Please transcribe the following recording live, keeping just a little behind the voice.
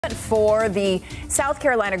For the South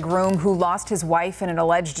Carolina groom who lost his wife in an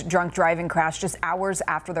alleged drunk driving crash just hours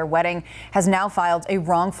after their wedding has now filed a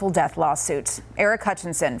wrongful death lawsuit. Aric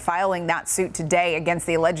Hutchinson filing that suit today against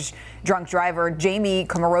the alleged drunk driver, Jamie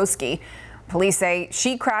Komorowski. Police say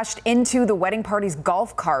she crashed into the wedding party's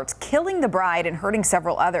golf cart, killing the bride and hurting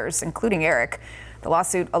several others, including Aric. The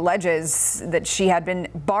lawsuit alleges that she had been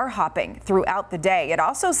bar hopping throughout the day. It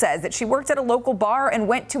also says that she worked at a local bar and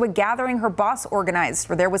went to a gathering her boss organized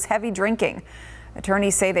where there was heavy drinking.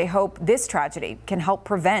 Attorneys say they hope this tragedy can help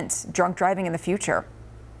prevent drunk driving in the future.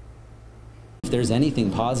 If there's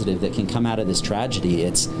anything positive that can come out of this tragedy,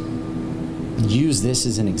 it's use this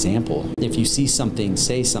as an example. If you see something,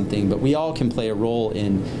 say something, but we all can play a role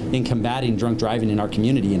in combating drunk driving in our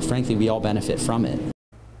community, and frankly, we all benefit from it.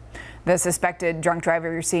 The suspected drunk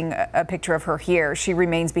driver, you're seeing a picture of her here. She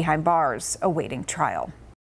remains behind bars awaiting trial.